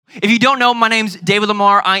If you don't know, my name's David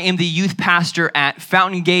Lamar. I am the youth pastor at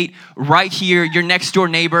Fountain Gate, right here, your next door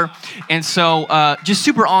neighbor. And so just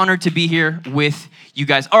super honored to be here with you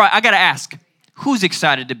guys. All right, I got to ask, who's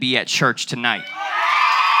excited to be at church tonight?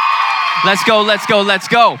 Let's go, let's go, let's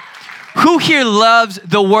go. Who here loves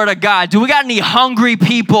the Word of God? Do we got any hungry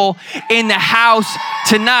people in the house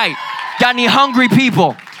tonight? Got any hungry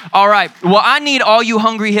people? All right, well, I need all you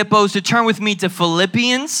hungry hippos to turn with me to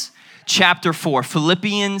Philippians chapter 4.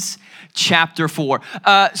 Philippians chapter 4.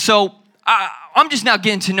 I'm just now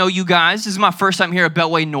getting to know you guys. This is my first time here at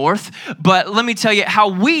Beltway North. But let me tell you, how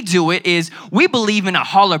we do it is we believe in a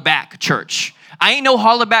holler back church. I ain't no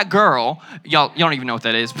holler back girl. Y'all don't even know what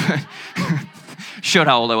that is. But showed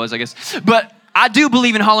how old I was, I guess. But I do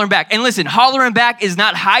believe in hollering back. And listen, hollering back is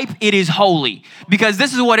not hype, it is holy. Because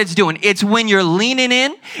this is what it's doing. It's when you're leaning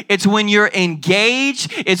in, it's when you're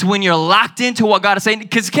engaged, it's when you're locked into what God is saying.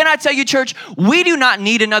 Because can I tell you, church, we do not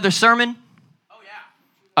need another sermon. Oh,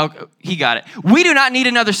 yeah. Okay, he got it. We do not need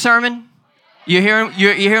another sermon. You're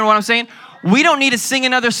hearing what I'm saying? We don't need to sing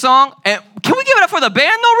another song. And can we give it up for the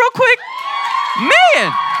band, though, real quick?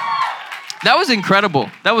 Man, that was incredible.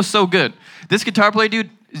 That was so good. This guitar player dude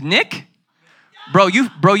is Nick. Bro,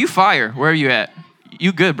 you fire. Where are you at?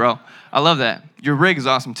 You good, bro. I love that. Your rig is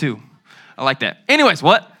awesome, too. I like that. Anyways,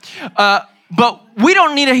 what? But we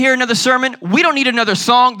don't need to hear another sermon. We don't need another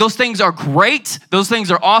song. Those things are great. Those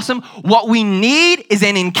things are awesome. What we need is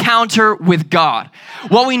an encounter with God.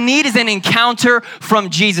 What we need is an encounter from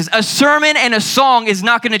Jesus. A sermon and a song is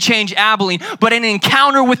not going to change Abilene, but an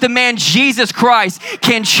encounter with the man Jesus Christ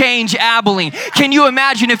can change Abilene. Can you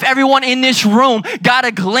imagine if everyone in this room got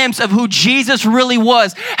a glimpse of who Jesus really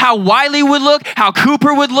was? How Wiley would look, how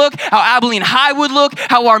Cooper would look, how Abilene High would look,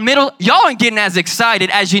 how our middle... Y'all aren't getting as excited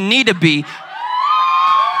as you need to be.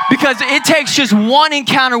 Because it takes just one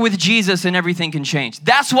encounter with Jesus and everything can change.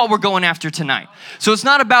 That's what we're going after tonight. So it's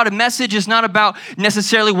not about a message. It's not about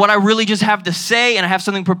necessarily what I really just have to say and I have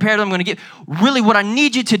something prepared I'm going to get. Really what I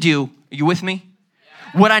need you to do, are you with me?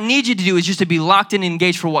 What I need you to do is just to be locked in and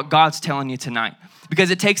engaged for what God's telling you tonight.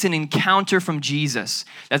 Because it takes an encounter from Jesus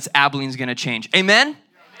that's Abilene's going to change. Amen?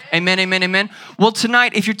 Amen, amen, amen. Well,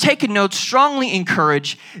 tonight, if you're taking notes, strongly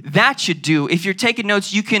encourage that you do. If you're taking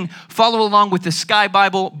notes, you can follow along with the Sky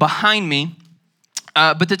Bible behind me.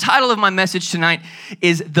 But the title of my message tonight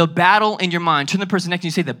is The Battle in Your Mind. Turn to the person next to you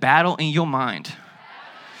and say, The Battle in Your Mind.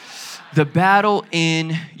 The battle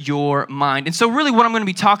in your mind. And so really what I'm going to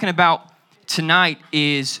be talking about tonight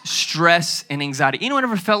is stress and anxiety. Anyone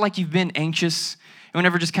ever felt like you've been anxious? Anyone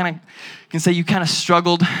ever just kind of can say you kind of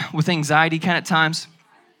struggled with anxiety kind of times?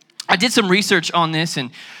 I did some research on this,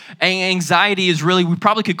 and anxiety is really, we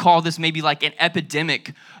probably could call this maybe like an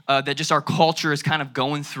epidemic that just our culture is kind of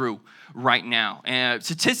going through right now. And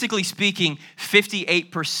statistically speaking,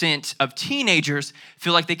 58% of teenagers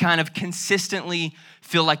feel like they kind of consistently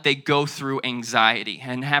feel like they go through anxiety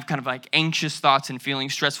and have kind of like anxious thoughts and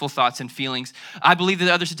feelings, stressful thoughts and feelings. I believe that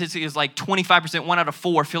the other statistic is like 25%, 1 out of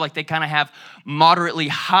 4 feel like they kind of have moderately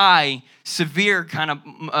high, severe kind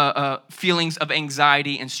of feelings of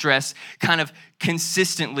anxiety and stress kind of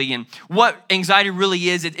consistently. And what anxiety really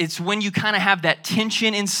is, it's when you kind of have that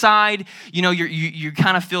tension inside, you know, you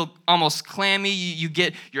kind of feel almost clammy, you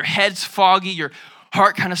get, your head's foggy, your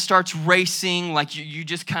heart kind of starts racing, like you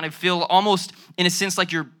just kind of feel almost, in a sense,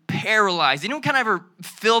 like you're paralyzed. Anyone kind of ever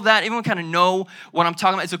feel that? Anyone kind of know what I'm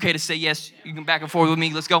talking about? It's okay to say yes. You can back and forth with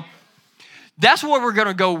me. Let's go. That's where we're going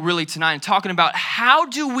to go really tonight, and talking about how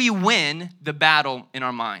do we win the battle in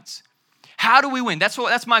our minds? How do we win?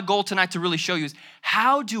 That's my goal tonight to really show you is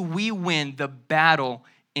how do we win the battle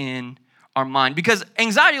in our mind? Because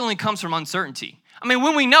anxiety only comes from uncertainty. I mean,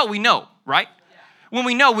 when we know, right? When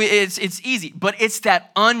we know, it's easy, but it's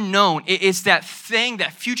that unknown. It's that thing,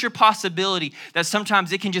 that future possibility that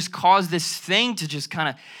sometimes it can just cause this thing to just kind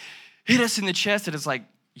of hit us in the chest that it's like,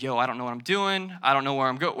 yo, I don't know what I'm doing. I don't know where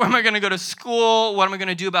I'm going. Where am I going to go to school? What am I going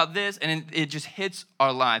to do about this? And it just hits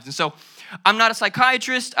our lives. And so I'm not a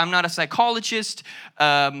psychiatrist. I'm not a psychologist.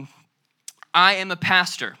 I am a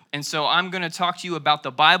pastor. And so I'm going to talk to you about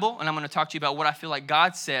the Bible, and I'm going to talk to you about what I feel like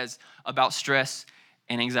God says about stress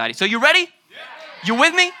and anxiety. So you ready? You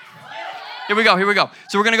with me? Here we go.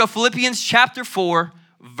 So we're going to go Philippians chapter 4,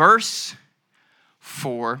 verse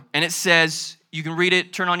 4. And it says, you can read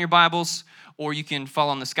it, turn on your Bibles, or you can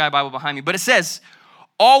follow on the Sky Bible behind me. But it says,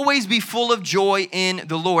 always be full of joy in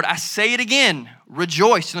the Lord. I say it again,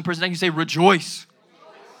 rejoice. And the person next to you say, rejoice.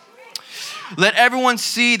 Let everyone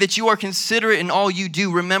see that you are considerate in all you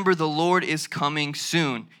do. Remember, the Lord is coming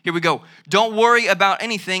soon. Here we go. Don't worry about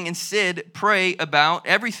anything. Instead, pray about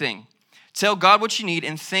everything. Tell God what you need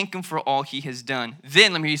and thank him for all he has done.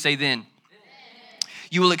 Then, let me hear you say then.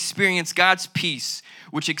 You will experience God's peace,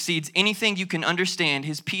 which exceeds anything you can understand.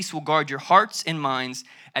 His peace will guard your hearts and minds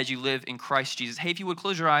as you live in Christ Jesus. Hey, if you would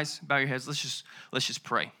close your eyes, bow your heads. Let's just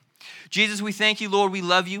pray. Jesus, we thank you, Lord. We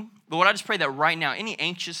love you. Lord, I just pray that right now, any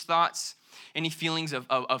anxious thoughts, any feelings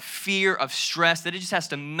of fear, of stress, that it just has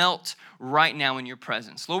to melt right now in your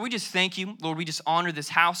presence. Lord, we just thank you. Lord, we just honor this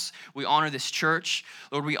house. We honor this church.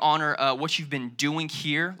 Lord, we honor what you've been doing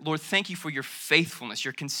here. Lord, thank you for your faithfulness,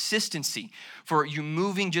 your consistency, for you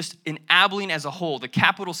moving just in Abilene as a whole, the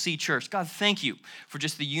capital C church. God, thank you for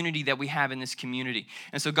just the unity that we have in this community.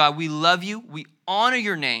 And so, God, we love you. We honor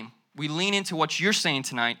your name. We lean into what you're saying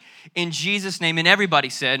tonight. In Jesus' name, and everybody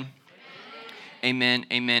said, amen,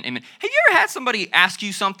 amen, amen. Have you ever had somebody ask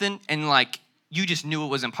you something and like you just knew it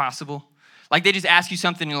was impossible? Like they just ask you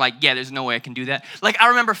something and you're like, yeah, there's no way I can do that. Like I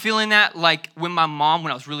remember feeling that like when my mom,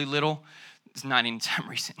 when I was really little, it's not any time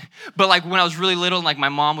recent, but like when I was really little, like my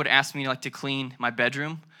mom would ask me like to clean my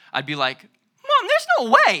bedroom. I'd be like, Mom, there's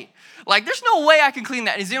no way. Like there's no way I can clean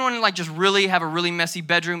that. Does anyone like just really have a really messy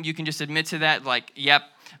bedroom? You can just admit to that. Like, yep.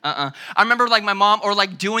 I remember like my mom or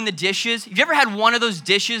like doing the dishes. Have you ever had one of those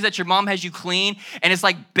dishes that your mom has you clean and it's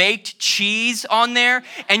like baked cheese on there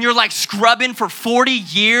and you're like scrubbing for 40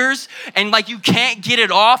 years and like you can't get it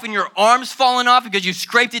off and your arm's falling off because you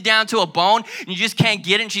scraped it down to a bone and you just can't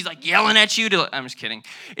get it and she's like yelling at you to, I'm just kidding.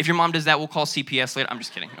 If your mom does that, we'll call CPS later. I'm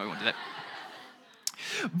just kidding. No, we won't do that.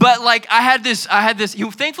 But like I had this, he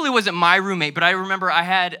thankfully wasn't my roommate, but I remember I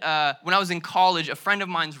had, when I was in college, a friend of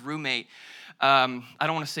mine's roommate, I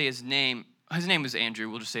don't want to say his name. His name was Andrew.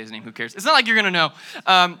 We'll just say his name. Who cares? It's not like you're going to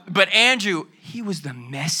know. But Andrew, he was the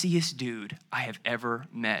messiest dude I have ever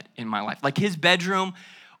met in my life. Like his bedroom,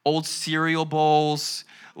 old cereal bowls.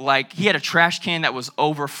 Like he had a trash can that was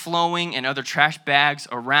overflowing and other trash bags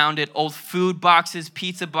around it. Old food boxes,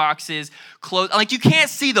 pizza boxes, clothes. Like you can't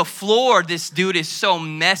see the floor. This dude is so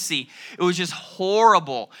messy. It was just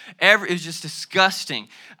horrible. It was just disgusting.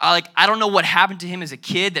 I don't know what happened to him as a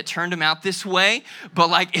kid that turned him out this way, but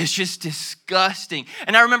like it's just disgusting.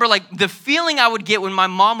 And I remember like the feeling I would get when my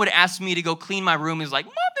mom would ask me to go clean my room is like,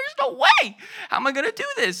 Mom, there's no way. How am I gonna do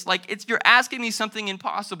this? Like you're asking me something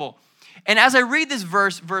impossible. And as I read this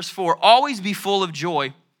verse 4, always be full of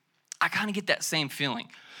joy, I kind of get that same feeling.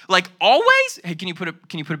 Like always, hey, can you put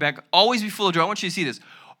it back? Always be full of joy. I want you to see this.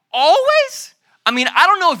 Always? I mean, I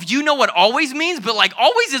don't know if you know what always means, but like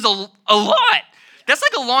always is a lot. That's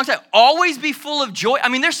like a long time. Always be full of joy. I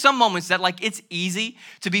mean, there's some moments that like it's easy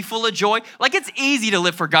to be full of joy. Like it's easy to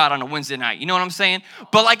live for God on a Wednesday night. You know what I'm saying?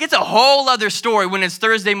 But like it's a whole other story when it's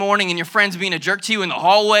Thursday morning and your friend's being a jerk to you in the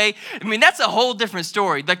hallway. I mean, that's a whole different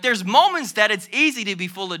story. Like there's moments that it's easy to be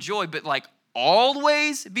full of joy, but like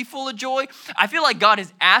always be full of joy. I feel like God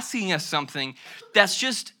is asking us something that's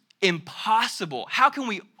just impossible. How can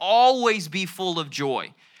we always be full of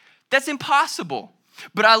joy? That's impossible.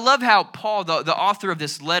 But I love how Paul, the author of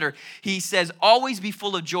this letter, he says, always be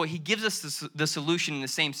full of joy. He gives us the solution in the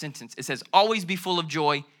same sentence. It says, always be full of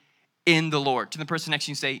joy in the Lord. To the person next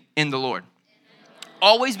to you, say, in the Lord.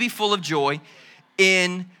 Always be full of joy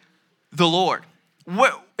in the Lord.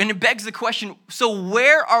 And it begs the question, so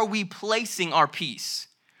where are we placing our peace?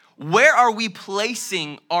 Where are we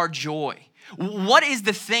placing our joy? What is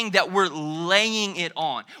the thing that we're laying it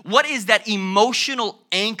on? What is that emotional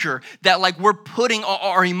anchor that like we're putting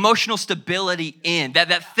our emotional stability in?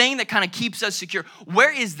 That thing that kind of keeps us secure.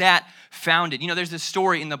 Where is that founded? You know, there's this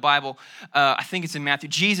story in the Bible, I think it's in Matthew.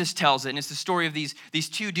 Jesus tells it, and it's the story of these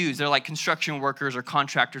two dudes. They're like construction workers or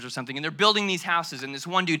contractors or something, and they're building these houses. And this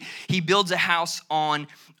one dude, he builds a house on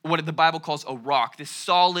what the Bible calls a rock, this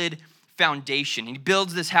solid foundation. He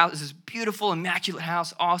builds this house, this beautiful, immaculate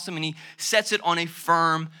house, awesome, and he sets it on a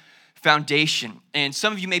firm foundation. And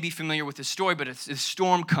some of you may be familiar with this story, but if a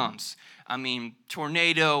storm comes, I mean,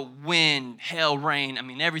 tornado, wind, hail, rain, I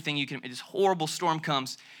mean, everything you can, this horrible storm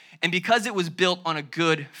comes. And because it was built on a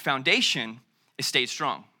good foundation, it stayed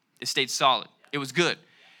strong. It stayed solid. It was good.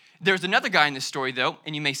 There's another guy in this story, though,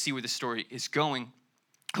 and you may see where the story is going,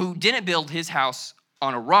 who didn't build his house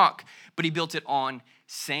on a rock, but he built it on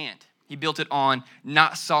sand. He built it on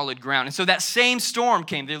not solid ground. And so that same storm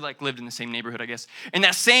came. They like lived in the same neighborhood, I guess. And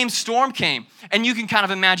that same storm came. And you can kind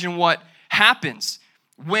of imagine what happens.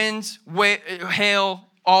 Winds, hail,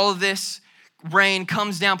 all of this, rain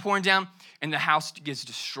comes down, pouring down, and the house gets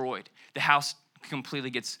destroyed. The house completely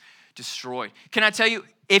gets destroyed. Can I tell you,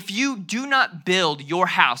 if you do not build your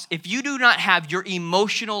house, if you do not have your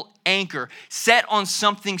emotional anchor set on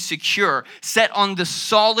something secure, set on the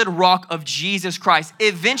solid rock of Jesus Christ,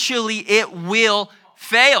 eventually it will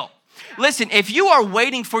fail. Listen, if you are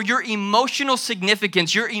waiting for your emotional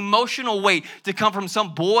significance, your emotional weight to come from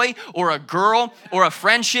some boy or a girl or a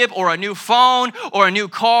friendship or a new phone or a new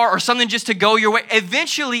car or something just to go your way,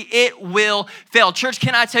 eventually it will fail. Church,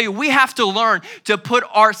 can I tell you, we have to learn to put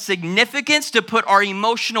our significance, to put our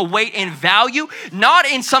emotional weight and value, not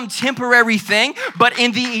in some temporary thing, but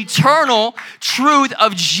in the eternal truth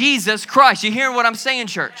of Jesus Christ. You hear what I'm saying,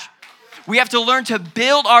 church? We have to learn to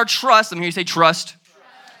build our trust. Let me hear you say trust.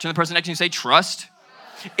 Turn to the person next to you and say trust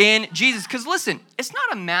in Jesus. Because listen, it's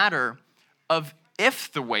not a matter of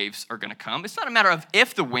if the waves are going to come. It's not a matter of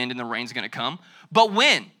if the wind and the rain is going to come, but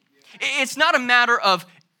when. It's not a matter of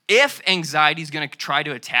if anxiety is going to try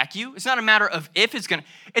to attack you. It's not a matter of if it's going to.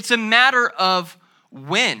 It's a matter of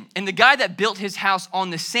when. And the guy that built his house on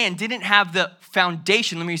the sand didn't have the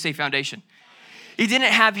foundation. Let me say foundation. He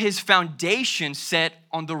didn't have his foundation set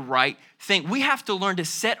on the right thing. We have to learn to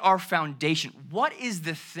set our foundation. What is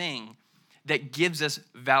the thing that gives us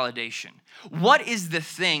validation? What is the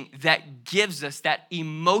thing that gives us that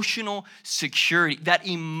emotional security, that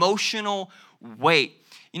emotional weight?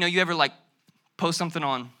 You know, you ever like post something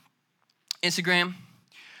on Instagram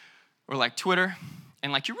or like Twitter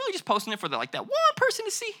and like you're really just posting it for that one person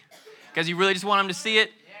to see because you really just want them to see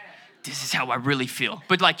it? This is how I really feel.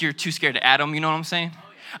 But like you're too scared to add them, you know what I'm saying?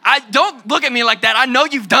 Don't look at me like that. I know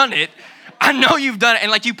you've done it. I know you've done it. And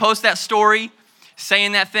like you post that story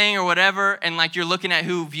saying that thing or whatever, and like you're looking at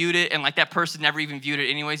who viewed it, and like that person never even viewed it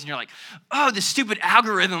anyways, and you're like, oh, the stupid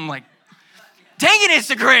algorithm, like, dang it,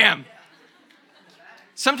 Instagram.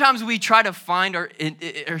 Sometimes we try to find our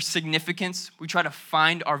significance. We try to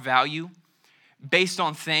find our value based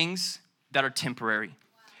on things that are temporary.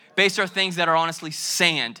 Based on things that are honestly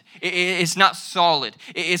sand. It's not solid.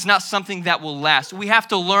 It's not something that will last. We have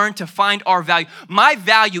to learn to find our value. My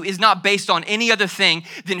value is not based on any other thing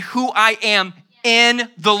than who I am in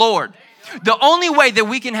the Lord. The only way that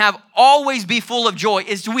we can always be full of joy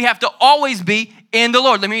is we have to always be in the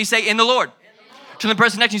Lord. Let me say in the Lord. To the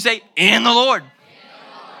person next to you, say in the Lord.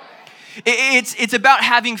 It's about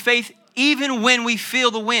having faith even when we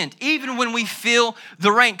feel the wind, even when we feel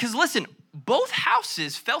the rain. Because listen, both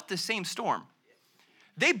houses felt the same storm.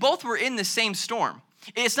 They both were in the same storm.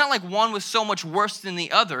 It's not like one was so much worse than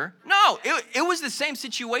the other. No, it was the same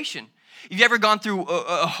situation. Have you ever gone through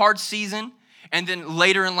a hard season and then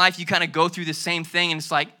later in life you kind of go through the same thing and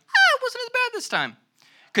it's like, it wasn't as bad this time?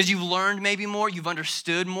 Because you've learned maybe more, you've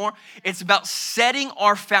understood more. It's about setting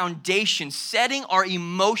our foundation, setting our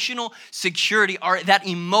emotional security, that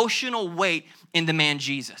emotional weight in the man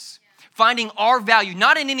Jesus. Finding our value,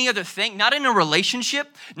 not in any other thing, not in a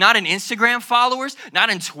relationship, not in Instagram followers, not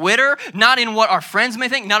in Twitter, not in what our friends may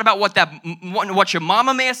think, not about what your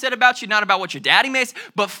mama may have said about you, not about what your daddy may have said,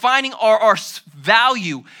 but finding our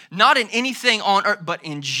value, not in anything on earth, but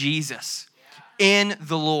in Jesus, in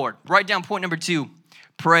the Lord. Write down point number 2,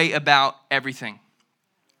 pray about everything.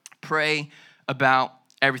 Pray about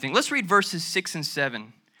everything. Let's read verses 6 and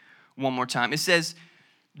 7 one more time. It says,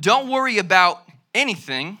 don't worry about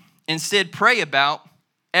anything. Instead, pray about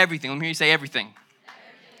everything. Let me hear you say everything.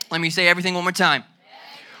 Let me say everything one more time.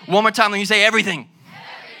 One more time, let me say everything.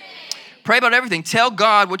 Pray about everything. Tell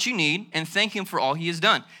God what you need and thank Him for all He has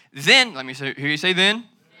done. Then, let me hear you say then.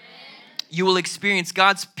 You will experience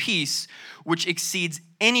God's peace, which exceeds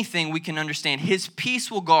anything we can understand. His peace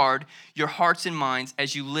will guard your hearts and minds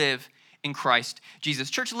as you live in Christ Jesus.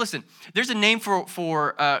 Church, listen, there's a name for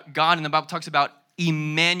God, and the Bible talks about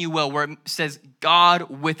Emmanuel, where it says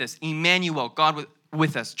God with us. Emmanuel, God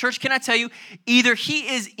with us. Church, can I tell you, either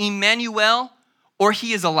He is Emmanuel or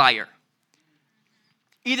He is a liar.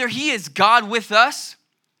 Either He is God with us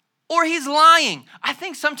or He's lying. I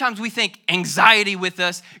think sometimes we think anxiety with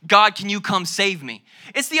us, God, can you come save me?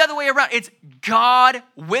 It's the other way around. It's God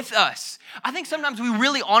with us. I think sometimes we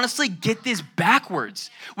really honestly get this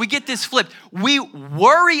backwards. We get this flipped. We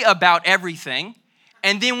worry about everything,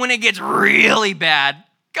 and then when it gets really bad,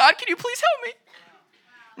 God, can you please help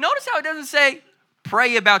me? Notice how it doesn't say,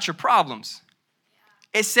 pray about your problems.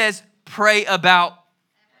 It says, pray about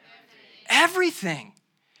everything.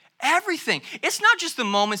 Everything. It's not just the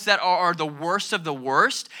moments that are the worst of the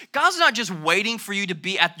worst. God's not just waiting for you to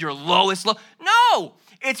be at your lowest low. No,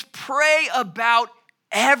 it's pray about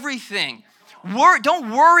everything.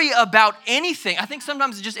 Don't worry about anything. I think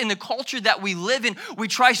sometimes just in the culture that we live in, we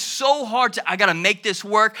try so hard I got to make this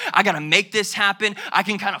work. I got to make this happen. I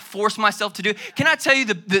can kind of force myself to do it. Can I tell you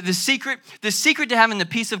the secret? The secret to having the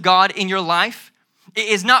peace of God in your life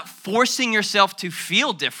is not forcing yourself to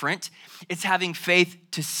feel different. It's having faith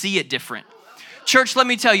to see it different. Church, let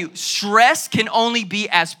me tell you, stress can only be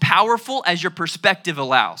as powerful as your perspective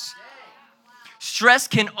allows. Stress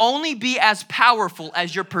can only be as powerful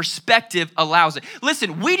as your perspective allows it.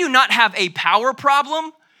 Listen, we do not have a power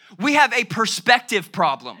problem. We have a perspective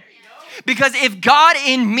problem. Because if God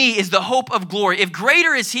in me is the hope of glory, if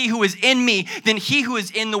greater is he who is in me than he who is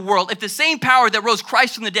in the world, if the same power that rose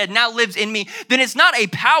Christ from the dead now lives in me, then it's not a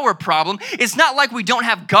power problem. It's not like we don't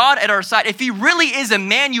have God at our side. If he really is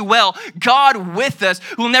Emmanuel, God with us,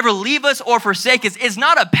 who will never leave us or forsake us, it's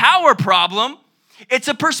not a power problem. It's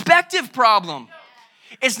a perspective problem.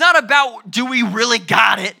 It's not about, do we really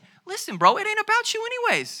got it? Listen, bro, it ain't about you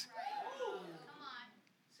anyways.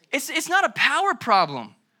 It's not a power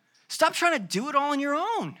problem. Stop trying to do it all on your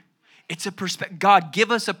own. It's a perspective. God,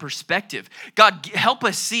 give us a perspective. God, help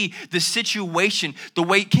us see the situation the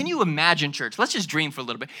way. Can you imagine, church? Let's just dream for a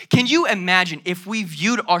little bit. Can you imagine if we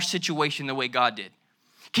viewed our situation the way God did?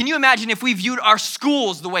 Can you imagine if we viewed our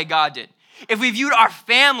schools the way God did? If we viewed our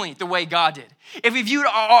family the way God did? If we viewed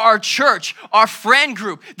our church, our friend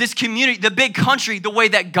group, this community, the big country the way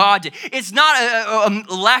that God did? It's not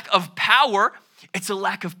a lack of power. It's a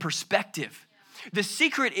lack of perspective. The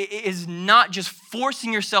secret is not just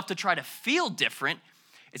forcing yourself to try to feel different.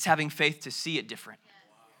 It's having faith to see it different.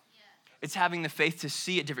 It's having the faith to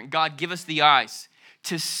see it different. God, give us the eyes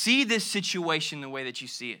to see this situation the way that you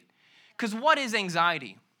see it. Because what is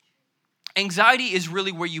anxiety? Anxiety is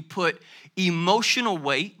really where you put emotional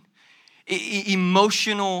weight,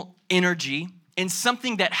 emotional energy in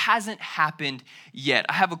something that hasn't happened yet.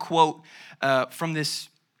 I have a quote from this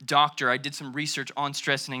doctor. I did some research on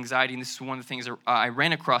stress and anxiety, and this is one of the things I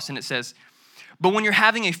ran across, and it says, but when you're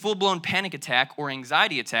having a full-blown panic attack or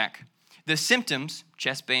anxiety attack, the symptoms,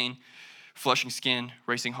 chest pain, flushing skin,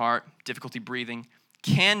 racing heart, difficulty breathing,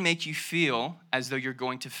 can make you feel as though you're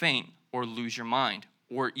going to faint or lose your mind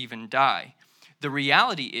or even die. The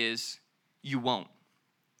reality is you won't.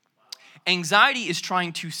 Anxiety is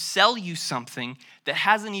trying to sell you something that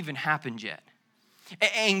hasn't even happened yet.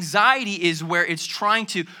 Anxiety is where it's trying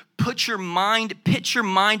to pitch your mind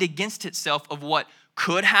against itself of what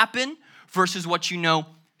could happen versus what you know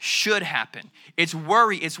should happen. It's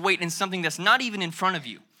worry, it's weight, and something that's not even in front of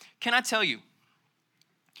you. Can I tell you,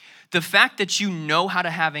 the fact that you know how to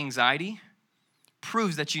have anxiety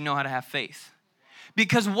proves that you know how to have faith.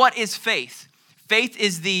 Because what is faith? Faith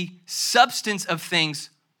is the substance of things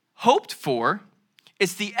hoped for.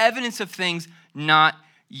 It's the evidence of things not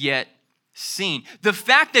yet seen. The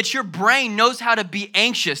fact that your brain knows how to be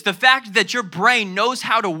anxious, the fact that your brain knows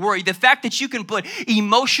how to worry, the fact that you can put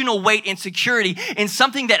emotional weight and security in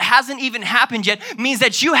something that hasn't even happened yet means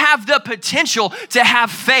that you have the potential to have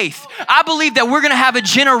faith. I believe that we're going to have a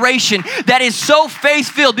generation that is so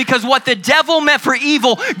faith-filled because what the devil meant for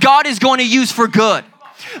evil, God is going to use for good.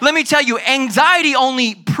 Let me tell you, anxiety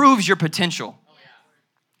only proves your potential.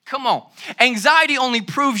 Come on. Anxiety only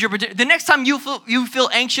proves your potential. The next time you feel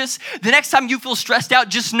anxious, the next time you feel stressed out,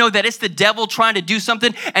 just know that it's the devil trying to do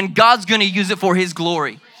something and God's going to use it for his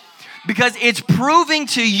glory. Because it's proving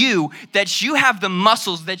to you that you have the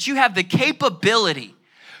muscles, that you have the capability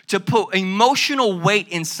to put emotional weight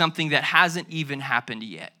in something that hasn't even happened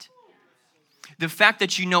yet. The fact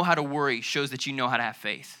that you know how to worry shows that you know how to have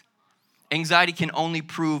faith. Anxiety can only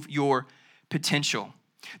prove your potential.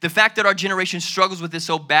 The fact that our generation struggles with this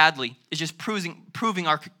so badly is just proving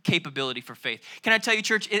our capability for faith. Can I tell you,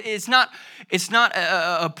 church, it's not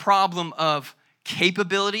a problem of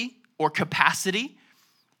capability or capacity.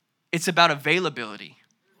 It's about availability.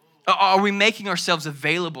 Are we making ourselves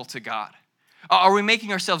available to God? Are we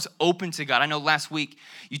making ourselves open to God? I know last week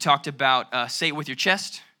you talked about say it with your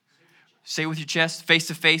chest. Say it with your chest. Face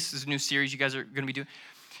to face is a new series you guys are going to be doing.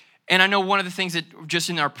 And I know one of the things that just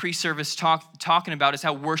in our pre-service talking about is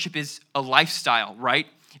how worship is a lifestyle, right?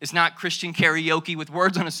 It's not Christian karaoke with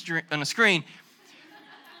words on a screen.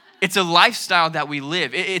 It's a lifestyle that we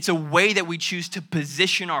live. It's a way that we choose to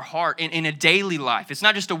position our heart in a daily life. It's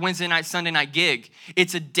not just a Wednesday night, Sunday night gig.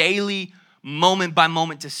 It's a daily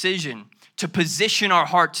moment-by-moment decision to position our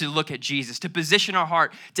heart to look at Jesus, to position our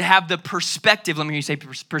heart to have the perspective. Let me hear you say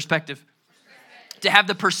perspective. To have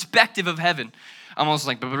the perspective of heaven. I'm almost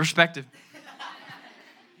like, but perspective.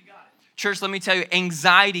 Church, let me tell you,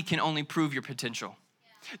 anxiety can only prove your potential.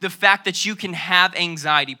 The fact that you can have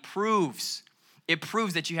anxiety proves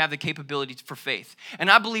that you have the capability for faith.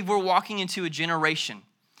 And I believe we're walking into a generation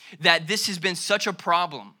that this has been such a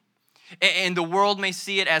problem. And the world may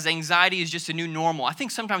see it as anxiety is just a new normal. I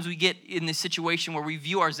think sometimes we get in this situation where we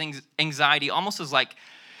view our anxiety almost as like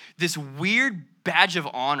this weird badge of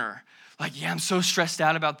honor. Like, yeah, I'm so stressed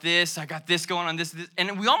out about this. I got this going on, this.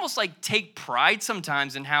 And we almost like take pride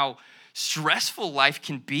sometimes in how stressful life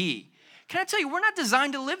can be. Can I tell you, we're not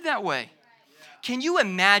designed to live that way. can you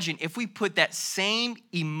imagine if we put that same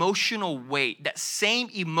emotional weight, that same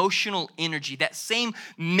emotional energy, that same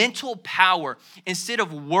mental power, instead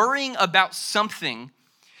of worrying about something,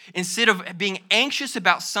 instead of being anxious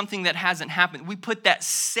about something that hasn't happened, we put that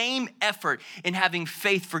same effort in having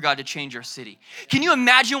faith for God to change our city. Can you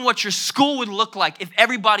imagine what your school would look like if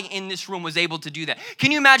everybody in this room was able to do that?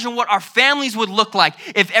 Can you imagine what our families would look like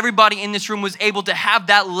if everybody in this room was able to have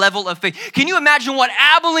that level of faith? Can you imagine what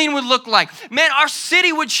Abilene would look like? Man, our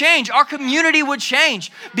city would change. Our community would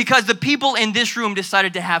change because the people in this room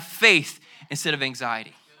decided to have faith instead of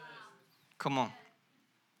anxiety. Come on.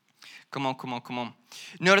 Come on, come on, come on.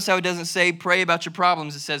 Notice how it doesn't say pray about your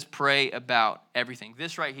problems. It says pray about everything.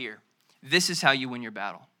 This right here, this is how you win your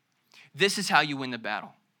battle. This is how you win the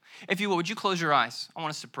battle. If you will, would you close your eyes? I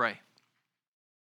want us to pray.